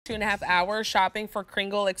2.5 hours shopping for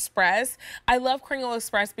Kringle Express. I love Kringle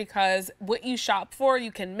Express because what you shop for,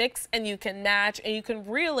 you can mix and you can match and you can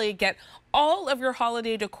really get all of your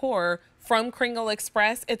holiday decor from Kringle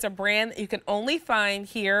Express. It's a brand that you can only find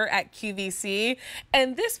here at QVC.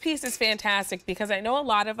 And this piece is fantastic because I know a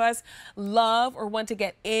lot of us love or want to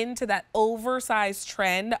get into that oversized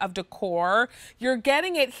trend of decor. You're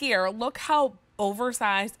getting it here. Look how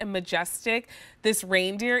oversized and majestic this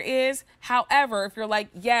reindeer is. However, if you're like,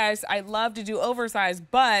 yes, I love to do oversized,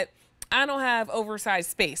 but I don't have oversized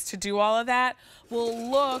space to do all of that, well,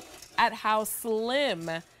 look at how slim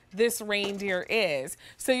this reindeer is.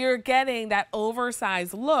 So you're getting that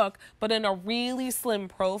oversized look, but in a really slim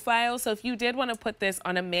profile. So if you did want to put this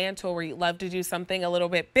on a mantle where you'd love to do something a little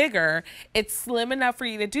bit bigger, it's slim enough for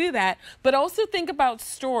you to do that. But also think about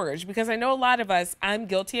storage, because I know a lot of us, I'm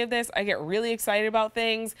guilty of this. I get really excited about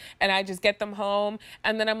things and I just get them home.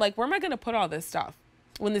 And then I'm like, where am I going to put all this stuff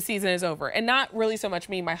when the season is over? And not really so much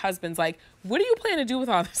me, my husband's like, what do you plan to do with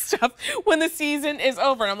all this stuff when the season is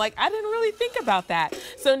over? And I'm like, I didn't really think about that.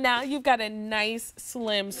 So now you've got a nice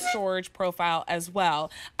slim storage profile as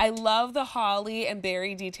well. I love the holly and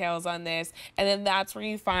berry details on this. And then that's where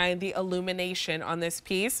you find the illumination on this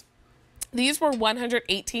piece. These were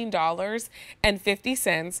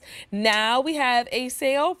 $118.50. Now we have a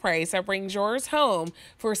sale price that brings yours home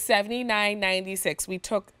for $79.96. We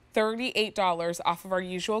took $38 off of our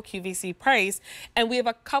usual QVC price, and we have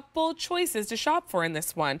a couple choices to shop for in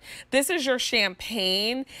this one. This is your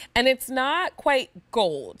champagne, and it's not quite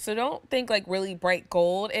gold, so don't think like really bright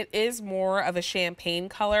gold. It is more of a champagne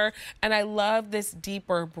color, and I love this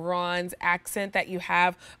deeper bronze accent that you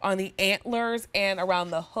have on the antlers and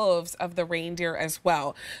around the hooves of the reindeer as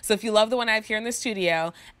well. So if you love the one I have here in the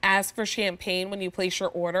studio, ask for champagne when you place your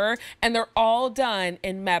order, and they're all done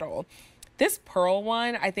in metal. This pearl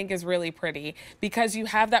one I think is really pretty because you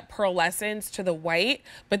have that pearlescence to the white,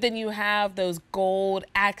 but then you have those gold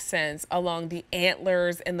accents along the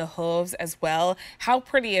antlers and the hooves as well. How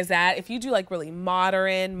pretty is that? If you do like really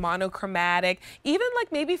modern, monochromatic, even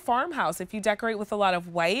like maybe farmhouse, if you decorate with a lot of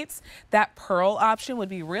whites, that pearl option would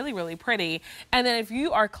be really, really pretty. And then if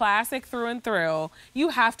you are classic through and through, you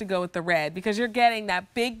have to go with the red because you're getting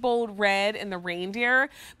that big, bold red in the reindeer,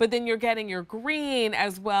 but then you're getting your green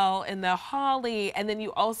as well in the holly, and then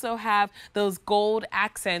you also have those gold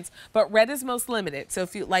accents, but red is most limited. So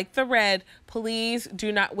if you like the red, please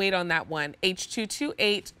do not wait on that one.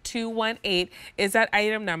 H228218 is that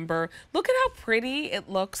item number. Look at how pretty it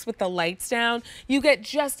looks with the lights down. You get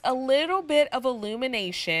just a little bit of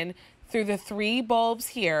illumination through the 3 bulbs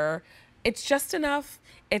here. It's just enough.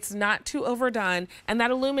 It's not too overdone, and that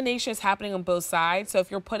illumination is happening on both sides. So if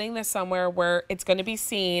you're putting this somewhere where it's going to be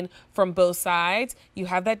seen from both sides, you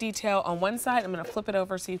have that detail on one side. I'm going to flip it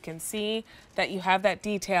over so you can see that you have that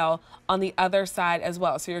detail on the other side as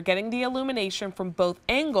well. So you're getting the illumination from both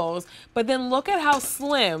angles, but then look at how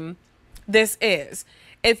slim this is.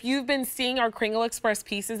 If you've been seeing our Kringle Express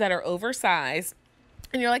pieces that are oversized,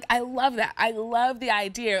 and you're like, I love that. I love the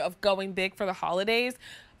idea of going big for the holidays,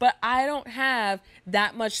 but I don't have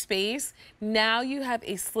that much space. Now you have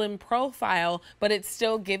a slim profile, but it's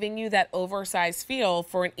still giving you that oversized feel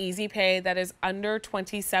for an easy pay that is under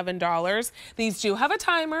 $27. These do have a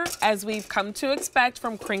timer, as we've come to expect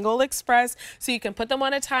from Kringle Express, so you can put them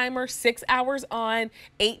on a timer, 6 hours on,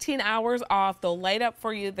 18 hours off. They'll light up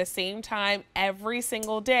for you the same time every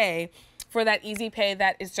single day for that easy pay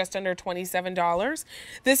that is just under $27.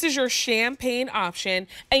 This is your champagne option,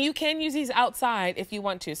 and you can use these outside if you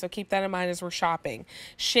want to, so keep that in mind as we're shopping.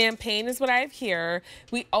 Champagne is what I have here.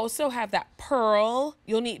 We also have that pearl.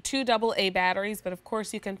 You'll need 2 AA batteries, but of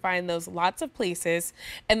course you can find those lots of places.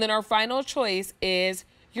 And then our final choice is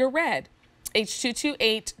your red.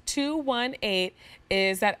 H228218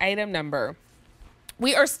 is that item number.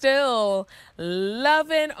 We are still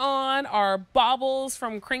loving on our baubles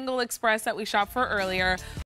from Kringle Express that we shopped for earlier.